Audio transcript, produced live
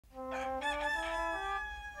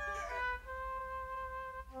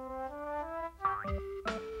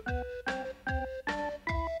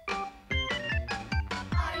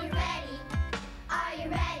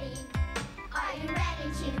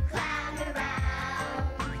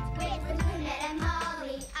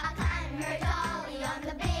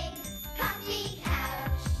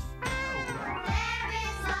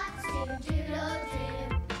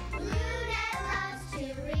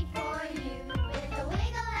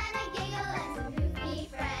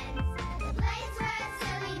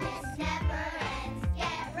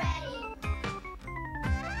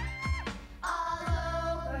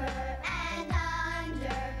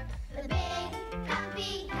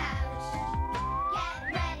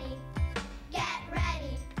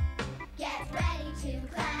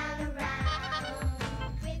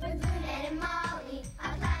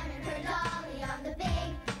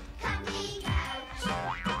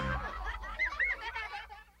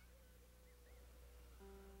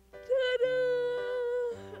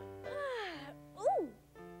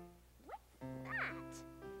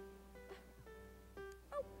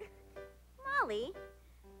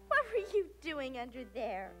doing under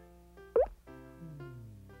there?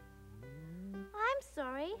 I'm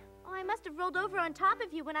sorry. Oh, I must have rolled over on top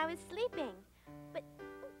of you when I was sleeping. But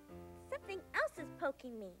something else is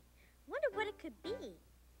poking me. Wonder what it could be.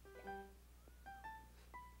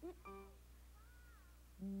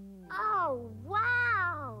 Oh,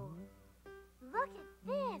 wow! Look at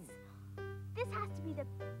this. This has to be the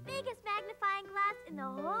biggest magnifying glass in the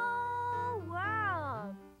whole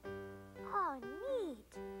world. Oh, neat.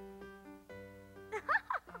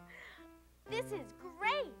 This is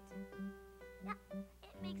great. Now,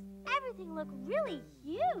 it makes everything look really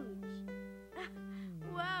huge.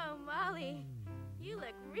 Whoa, Molly, you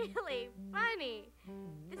look really funny.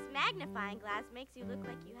 This magnifying glass makes you look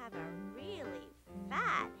like you have a really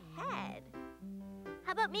fat head.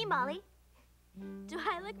 How about me, Molly? Do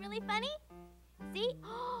I look really funny? See?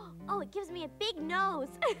 Oh, it gives me a big nose.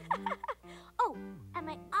 Oh, and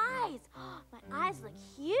my eyes. My eyes look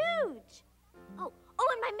huge. Oh,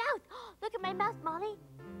 and my mouth. Look at my mouth, Molly.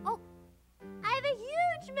 Oh, I have a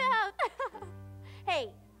huge mouth.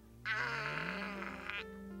 Hey.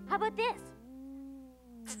 How about this?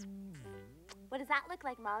 What does that look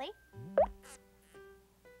like, Molly?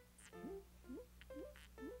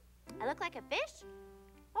 I look like a fish?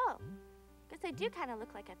 Oh, guess I do kind of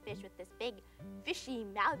look like a fish with this big fishy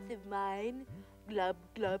mouth of mine. Glub,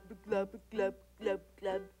 glub, glub, glub, glub,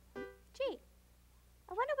 glub. Gee,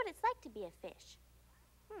 I wonder what it's like to be a fish.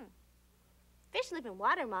 Fish live in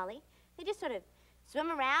water, Molly. They just sort of swim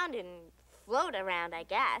around and float around, I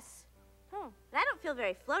guess. But I don't feel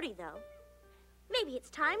very floaty, though. Maybe it's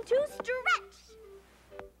time to stretch.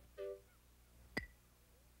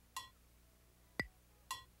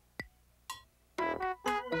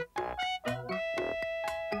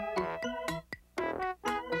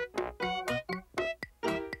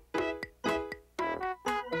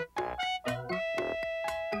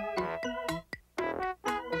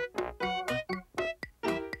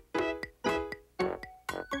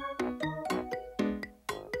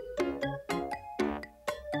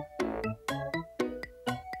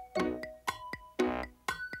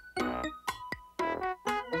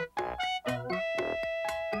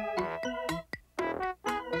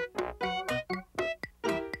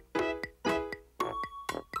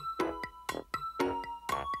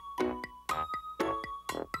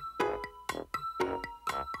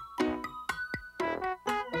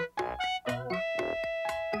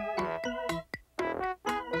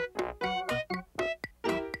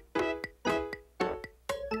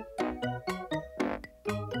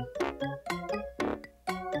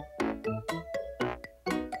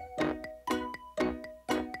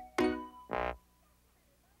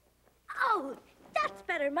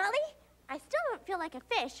 Molly, I still don't feel like a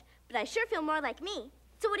fish, but I sure feel more like me.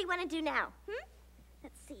 So what do you want to do now?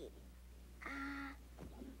 Let's see.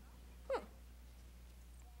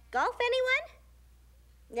 Golf,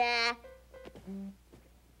 anyone? Nah.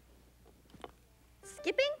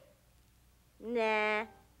 Skipping? Nah.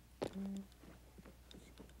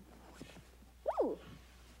 Ooh.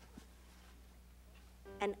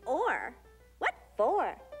 An oar? What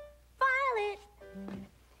for? File it.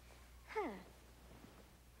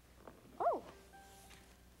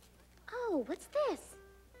 Oh, what's this?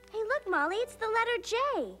 Hey, look, Molly, it's the letter J.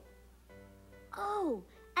 Oh,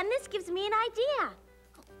 and this gives me an idea.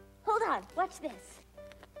 Hold on, watch this.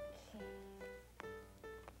 Okay.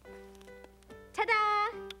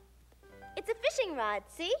 Ta-da! It's a fishing rod,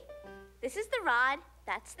 see? This is the rod,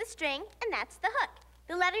 that's the string, and that's the hook.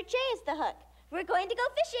 The letter J is the hook. We're going to go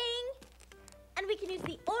fishing. And we can use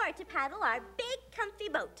the oar to paddle our big, comfy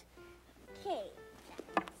boat. Okay.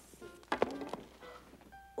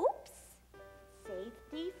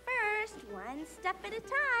 Safety first, one step at a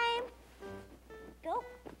time. Go.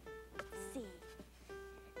 See.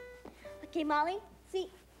 Okay, Molly,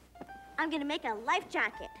 see, I'm gonna make a life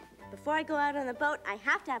jacket. Before I go out on the boat, I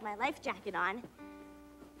have to have my life jacket on.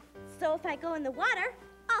 So if I go in the water,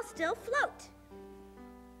 I'll still float.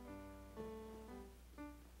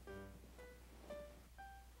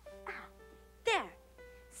 There.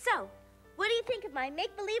 So, what do you think of my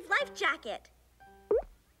make-believe life jacket?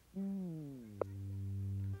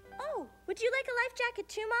 Oh, would you like a life jacket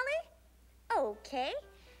too, Molly? Okay.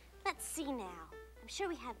 Let's see now. I'm sure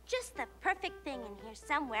we have just the perfect thing in here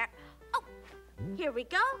somewhere. Oh, here we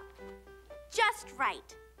go. Just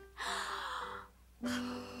right.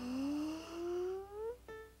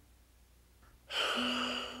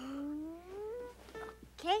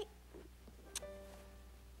 Okay.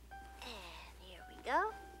 And here we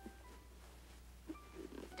go.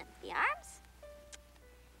 Lift up the arms.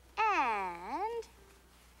 And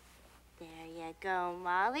there you go,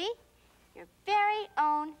 Molly. Your very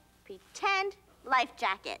own pretend life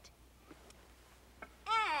jacket.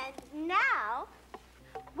 And now,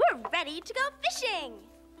 we're ready to go fishing.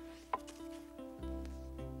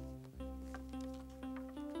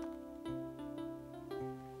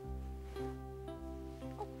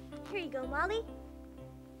 Oh, here you go, Molly.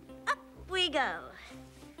 Up we go.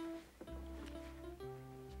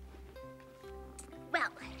 Well,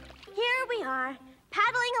 here we are,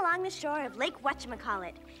 paddling along the shore of Lake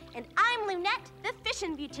Whatchamacallit. And I'm Loonette, the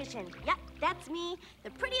fishin' beautician. Yep, that's me, the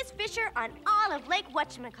prettiest fisher on all of Lake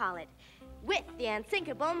Whatchamacallit, with the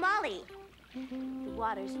unsinkable Molly. The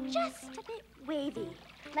water's just a bit wavy,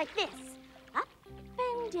 like this, up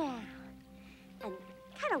and down, and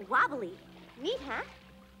kind of wobbly. Neat,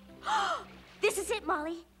 huh? This is it,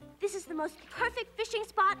 Molly. This is the most perfect fishing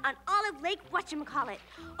spot on all of Lake Whatchamacallit.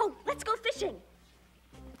 Oh, let's go fishing.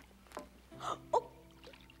 Oh,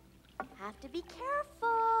 have to be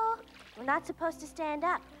careful. We're not supposed to stand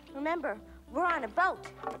up. Remember, we're on a boat.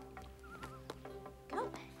 Go.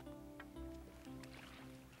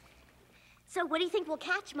 So what do you think we'll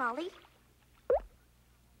catch, Molly?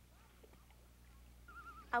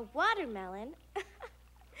 A watermelon?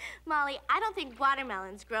 Molly, I don't think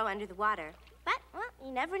watermelons grow under the water. But, well,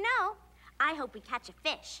 you never know. I hope we catch a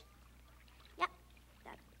fish. Yep.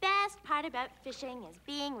 The best part about fishing is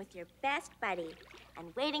being with your best buddy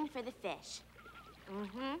and waiting for the fish.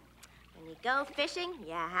 Mm-hmm. When you go fishing,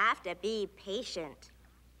 you have to be patient.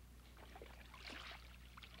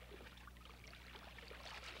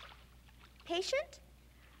 Patient?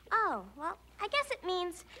 Oh, well, I guess it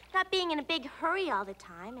means not being in a big hurry all the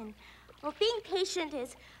time. And, well, being patient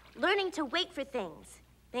is learning to wait for things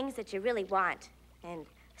that you really want. And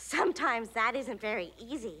sometimes that isn't very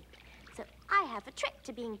easy. So I have a trick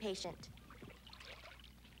to being patient.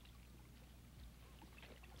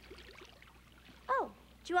 Oh,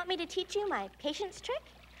 do you want me to teach you my patience trick?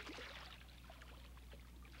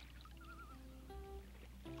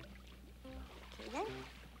 Okay, then.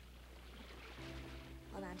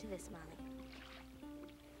 Hold on to this, Molly.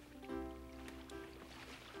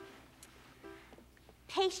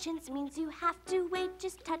 Patience means you have to wait.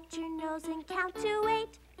 Just touch your nose and count to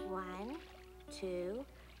 8. 1, 2,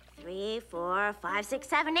 3, 4, 5, 6,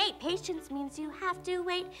 7, 8. Patience means you have to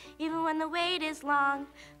wait, even when the wait is long.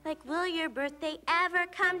 Like, will your birthday ever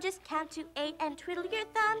come? Just count to 8 and twiddle your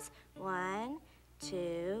thumbs. 1,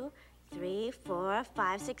 2, 3, 4,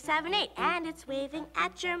 5, 6, 7, 8. And it's waving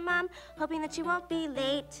at your mom, hoping that you won't be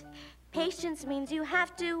late. Patience means you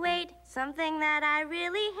have to wait, something that I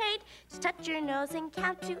really hate. Just touch your nose and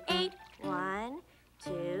count to 8. 1,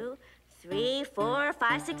 2, 3, 4,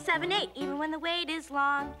 5, 6, 7, 8, even when the wait is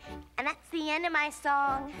long. And that's the end of my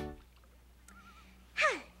song.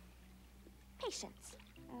 Patience.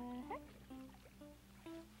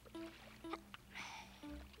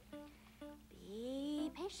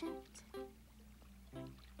 Be patient.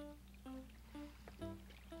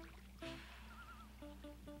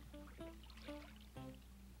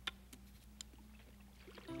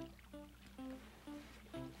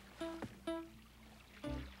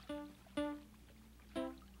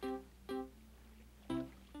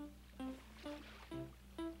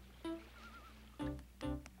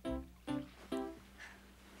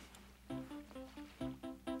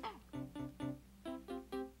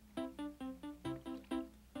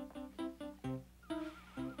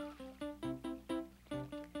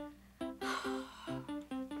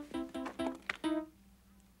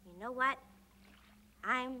 You know what?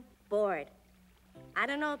 I'm bored. I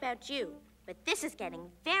don't know about you, but this is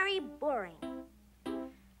getting very boring.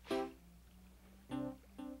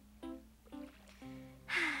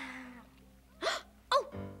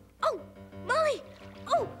 Oh, Molly!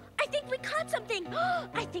 Oh, I think we caught something.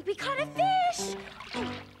 I think we caught a fish.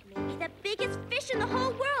 Oh, maybe the biggest fish in the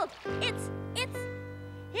whole world. It's a boot.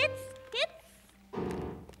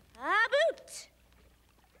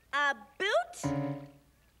 A boot?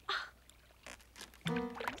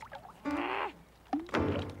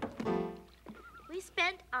 We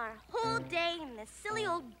spent our whole day in this silly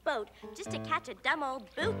old boat just to catch a dumb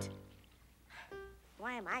old boot. Boy,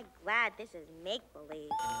 am I glad this is make-believe.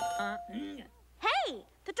 Hey,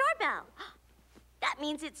 the doorbell. That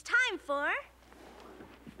means it's time for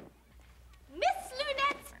Miss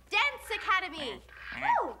Loonette's Dance Academy.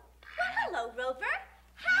 Oh, well, hello, Rover.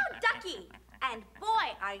 How ducky. And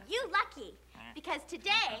boy, are you lucky, because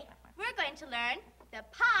today we're going to learn the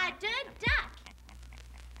pas de duck.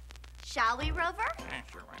 Shall we, Rover?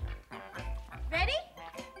 Sure. Ready?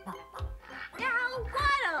 Now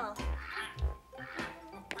waddle.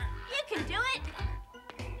 You can do it.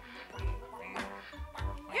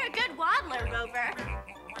 You're a good waddler, Rover.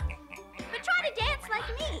 But try to dance like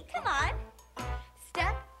me. Come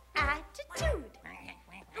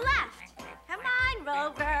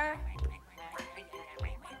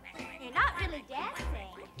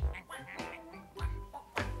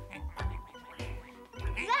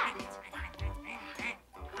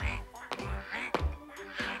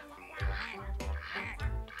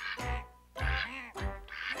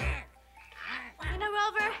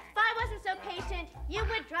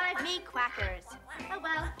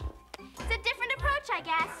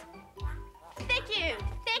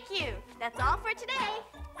That's all for today.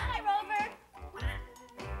 Bye, Rover.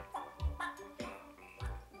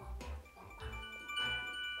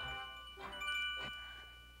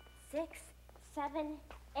 6, 7,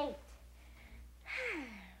 8.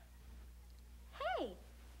 Hey,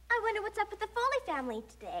 I wonder what's up with the Foley family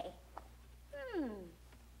today.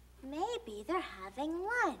 Maybe they're having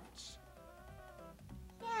lunch.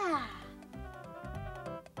 Yeah.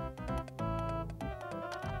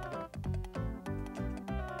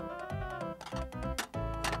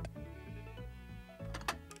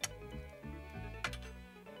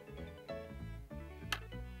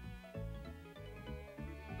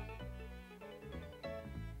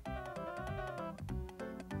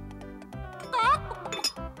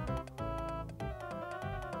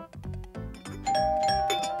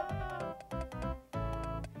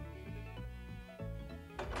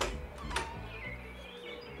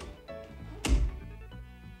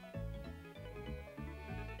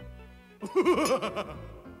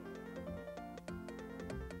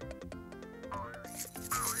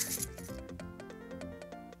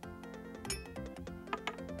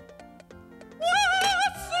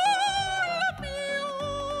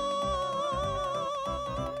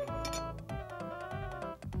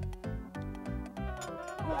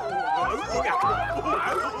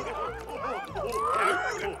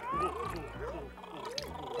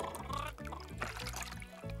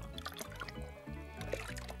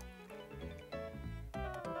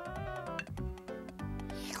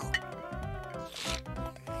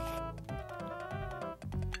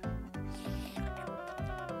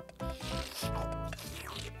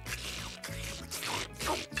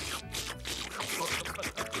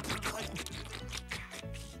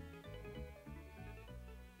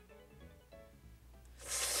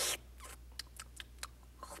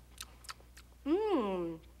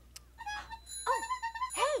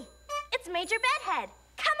 Major Bedhead.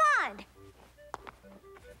 Come on.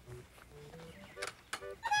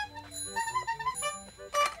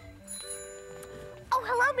 Oh,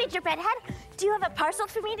 hello, Major Bedhead. Do you have a parcel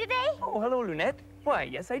for me today? Oh, hello, Loonette. Why,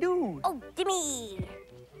 yes, I do. Oh, gimme.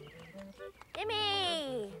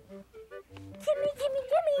 Gimme. Gimme, gimme,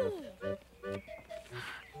 gimme.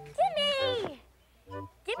 Gimme.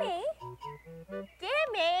 Gimme.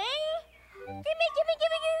 Gimme. Gimme, gimme,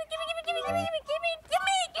 gimme, gimme, gimme, gimme, gimme, gimme, gimme,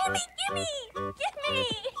 gimme, gimme, gimme,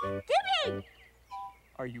 gimme.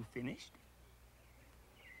 Are you finished?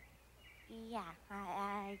 Yeah,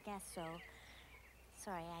 I guess so.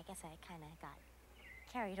 Sorry, I guess I kind of got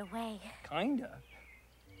carried away. Kinda.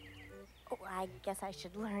 Oh, I guess I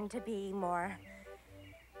should learn to be more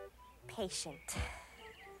patient.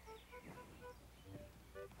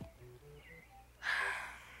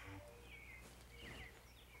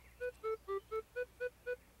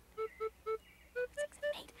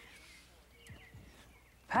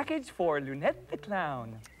 Package for Loonette the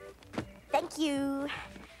Clown. Thank you.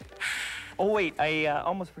 Oh, wait, I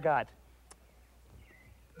almost forgot.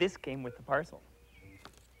 This came with the parcel.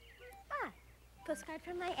 Ah, postcard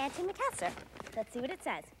from my Auntie Macassar. Let's see what it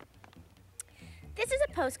says. This is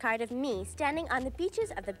a postcard of me standing on the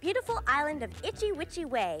beaches of the beautiful island of Itchy Witchy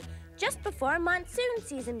Way just before monsoon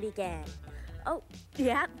season began. Oh,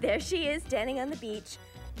 yeah, there she is standing on the beach.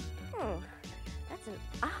 That's an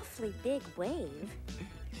awfully big wave.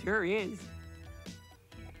 Sure is.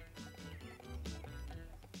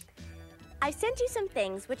 I sent you some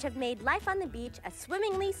things which have made life on the beach a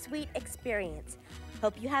swimmingly sweet experience.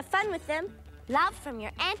 Hope you have fun with them. Love from your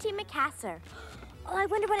Auntie Macassar. Oh, I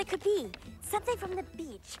wonder what it could be. Something from the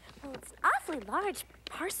beach. Oh, it's an awfully large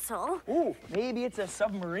parcel. Ooh, maybe it's a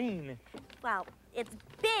submarine. Well, it's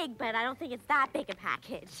big, but I don't think it's that big a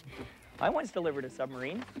package. I once delivered a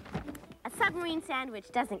submarine. A submarine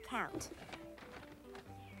sandwich doesn't count.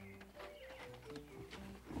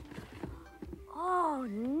 Oh,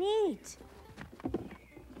 neat.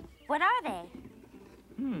 What are they?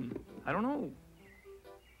 I don't know.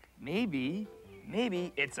 Maybe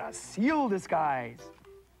it's a seal disguise.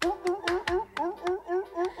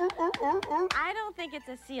 I don't think it's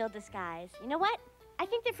a seal disguise. You know what? I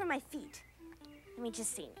think they're for my feet. Let me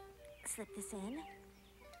just see. Slip this in.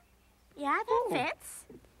 Yeah, that fits.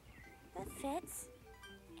 That fits.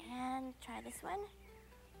 And try this one.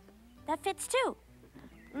 That fits too.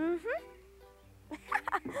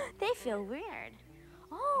 They feel weird.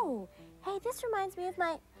 Oh, hey, this reminds me of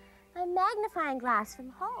my magnifying glass from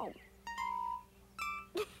home.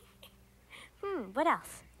 What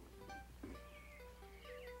else?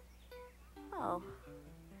 Oh,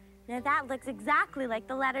 now that looks exactly like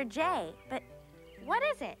the letter J, but what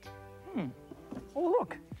is it? Oh,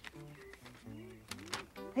 look.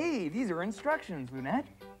 Hey, these are instructions, Loonette.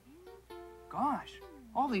 Gosh,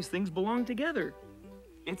 All these things belong together.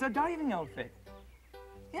 It's a diving outfit.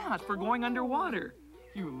 Yeah, it's for going underwater.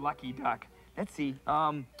 You lucky duck. Let's see.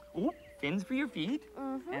 Oh, fins for your feet.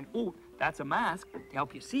 And oh, that's a mask to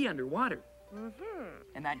help you see underwater.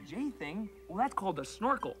 And that J thing, well, that's called a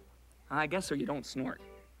snorkel. I guess so you don't snort.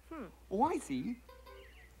 Oh, I see.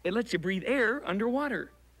 It lets you breathe air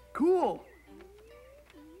underwater. Cool.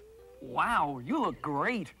 Wow, you look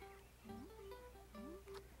great.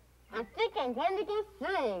 I think I'm going to go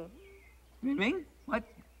swimming. Swimming? What?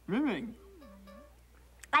 Swimming?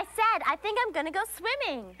 I said, I think I'm going to go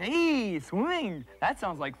swimming. Hey, swimming. That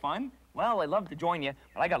sounds like fun. Well, I'd love to join you,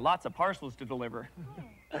 but I got lots of parcels to deliver.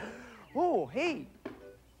 Oh, hey.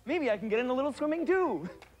 Maybe I can get in a little swimming too.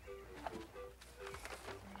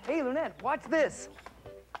 Hey, Loonette, watch this.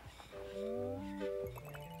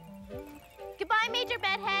 Goodbye, Major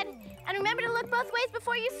Bedhead. And remember to look both ways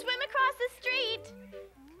before you swim across the street.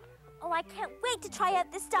 Oh, I can't wait to try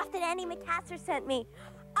out this stuff that Annie McCaster sent me.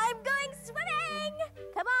 I'm going swimming!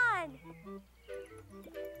 Come on!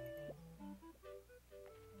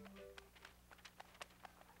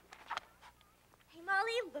 Hey,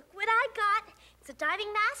 Molly, look what I got. It's a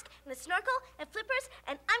diving mask and a snorkel and flippers,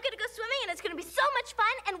 and I'm gonna go swimming, and it's gonna be so much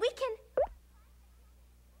fun, and we can...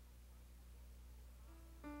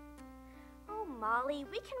 Oh, Molly,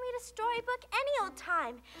 we can read a storybook any old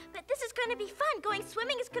time, but this is gonna be fun. Going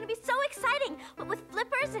swimming is gonna be so exciting, but with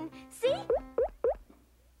flippers and... See?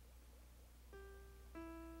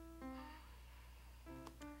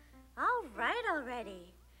 All right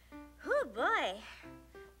already. Oh, boy.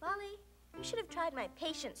 Molly, you should have tried my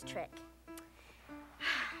patience trick.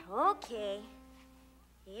 Okay,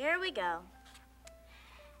 here we go.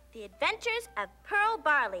 The Adventures of Pearl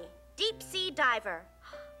Barley, Deep Sea Diver.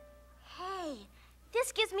 Hey,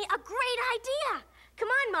 this gives me a great idea. Come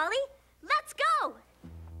on, Molly, let's go.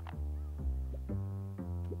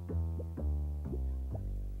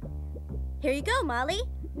 Here you go, Molly.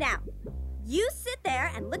 Now, you sit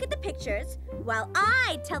there and look at the pictures while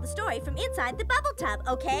I tell the story from inside the bubble tub,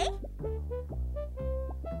 okay?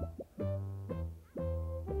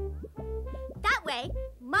 That way,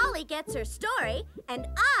 Molly gets her story and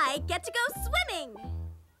I get to go swimming.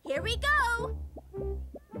 Here we go.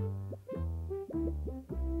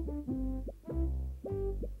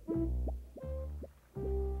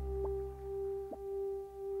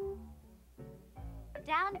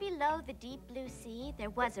 Down below the deep blue sea, there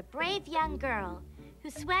was a brave young girl who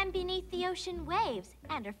swam beneath the ocean waves,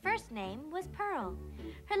 and her first name was Pearl.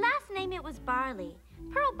 Her last name, it was Barley.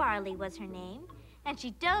 Pearl Barley was her name, and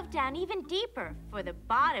she dove down even deeper, for the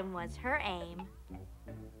bottom was her aim.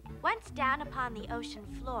 Once down upon the ocean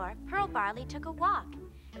floor, Pearl Barley took a walk.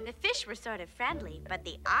 The fish were sort of friendly, but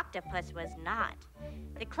the octopus was not.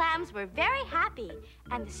 The clams were very happy,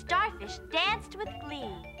 and the starfish danced with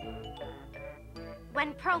glee.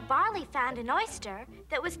 When Pearl Barley found an oyster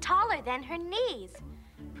that was taller than her knees,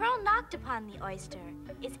 Pearl knocked upon the oyster.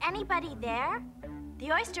 Is anybody there?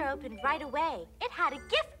 The oyster opened right away. It had a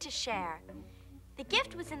gift to share. The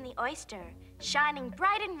gift was in the oyster, shining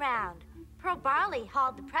bright and round. Pearl Barley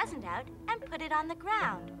hauled the present out and put it on the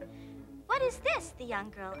ground. What is this? The young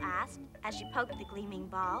girl asked as she poked the gleaming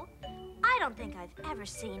ball. I don't think I've ever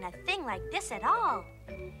seen a thing like this at all.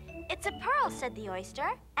 It's a pearl, said the oyster,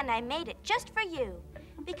 and I made it just for you,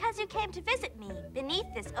 because you came to visit me beneath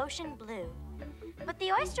this ocean blue. But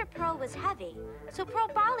the oyster pearl was heavy, so Pearl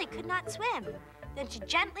Barley could not swim. Then she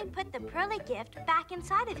gently put the pearly gift back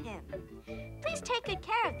inside of him. Please take good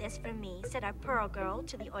care of this for me, said our pearl girl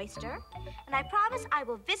to the oyster, and I promise I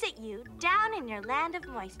will visit you down in your land of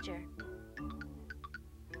moisture.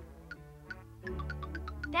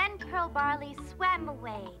 Then Pearl Barley swam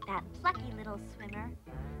away, that plucky little swimmer,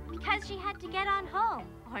 because she had to get on home,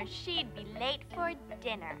 or she'd be late for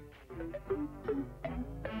dinner.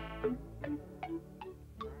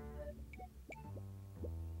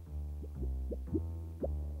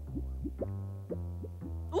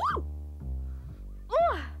 Ooh!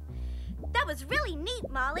 Ooh! That was really neat,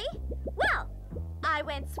 Molly. Well, I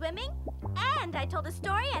went swimming, and I told a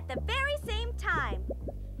story at the very same time.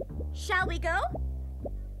 Shall we go?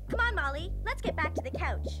 Come on, Molly. Let's get back to the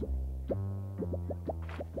couch.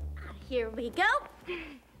 Here we go.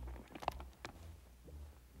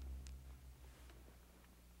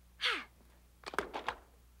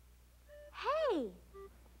 Hey,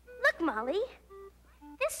 look, Molly.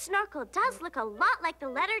 This snorkel does look a lot like the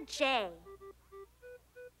letter J.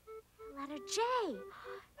 Letter J.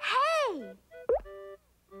 Hey!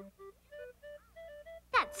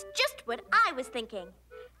 That's just what I was thinking.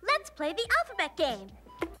 Let's play the alphabet game.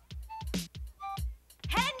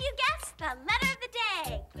 Can you guess the letter of the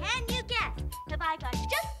day? Can you guess? The have I got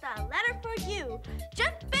just the letter for you.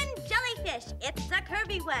 Jumpin' jellyfish, it's a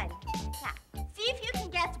curvy one. Now, see if you can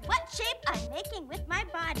guess what shape I'm making with my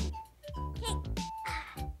body. Okay.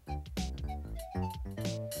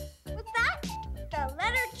 What's that? The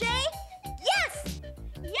letter J? Yes!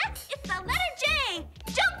 Yes, it's the letter J!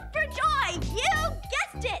 Jump for joy! You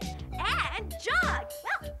guessed it! And jog!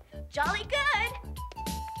 Well, jolly good!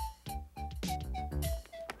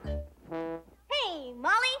 Hey,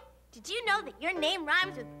 Molly! Did you know that your name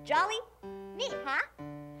rhymes with jolly? Neat, huh?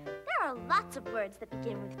 There are lots of words that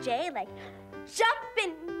begin with J, like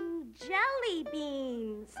jumpin' jelly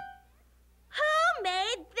beans. Who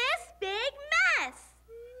made this big mess?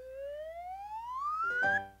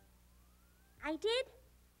 I did?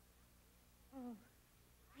 Oh,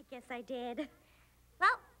 I guess I did.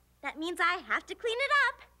 Well, that means I have to clean it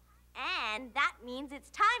up. And that means it's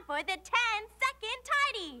time for the 10-second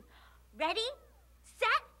tidy. Ready,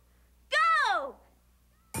 set, go!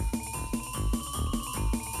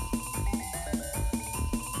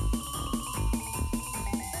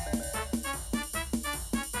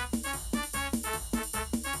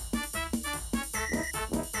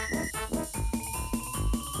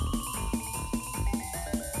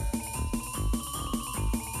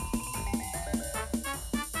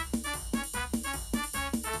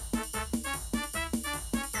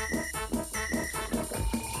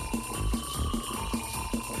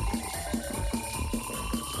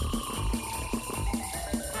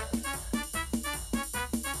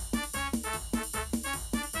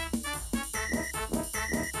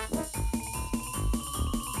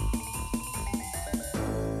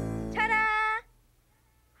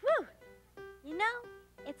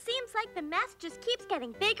 Like the mess just keeps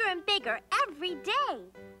getting bigger and bigger every day.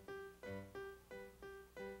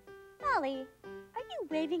 Molly, are you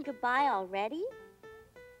waving goodbye already?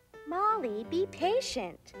 Molly, be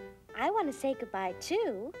patient. I want to say goodbye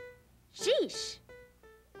too. Sheesh.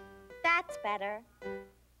 That's better.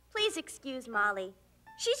 Please excuse Molly.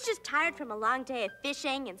 She's just tired from a long day of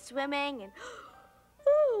fishing and swimming and...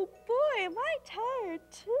 Oh, boy, am I tired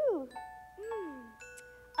too.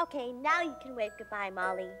 Okay, now you can wave goodbye,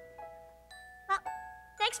 Molly. Well,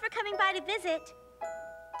 thanks for coming by to visit.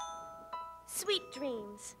 Sweet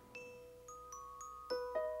dreams.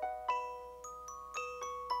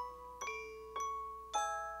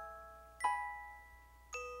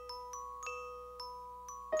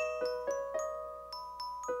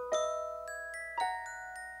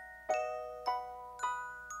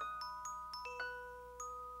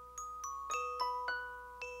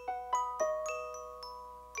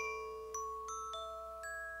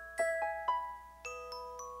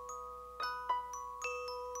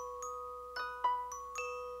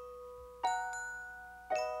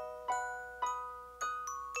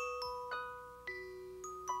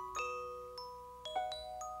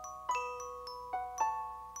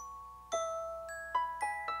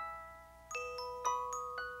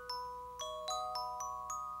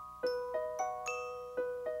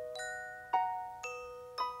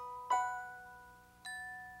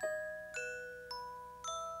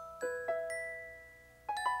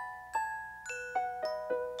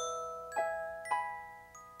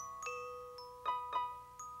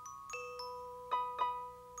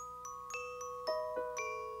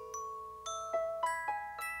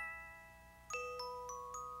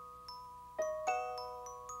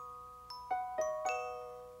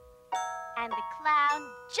 And the clown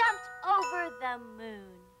jumped over the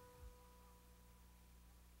moon.